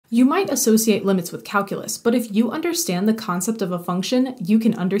You might associate limits with calculus, but if you understand the concept of a function, you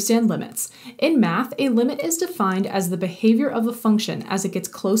can understand limits. In math, a limit is defined as the behavior of a function as it gets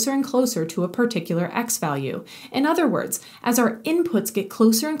closer and closer to a particular x value. In other words, as our inputs get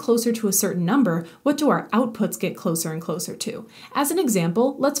closer and closer to a certain number, what do our outputs get closer and closer to? As an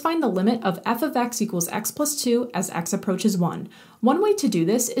example, let's find the limit of f of x equals x plus 2 as x approaches 1. One way to do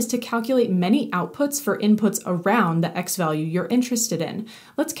this is to calculate many outputs for inputs around the x value you're interested in.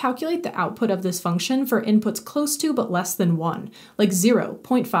 Let's calculate the output of this function for inputs close to but less than 1, like 0,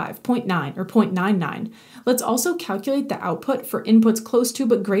 0.5, 0.9, or 0.99. Let's also calculate the output for inputs close to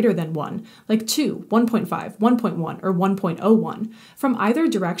but greater than 1, like 2, 1.5, 1.1, or 1.01. From either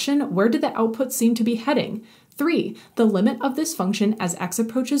direction, where do the outputs seem to be heading? 3. The limit of this function as x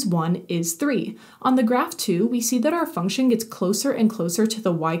approaches 1 is 3. On the graph 2, we see that our function gets closer and closer to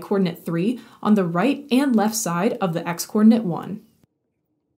the y-coordinate 3 on the right and left side of the x-coordinate 1.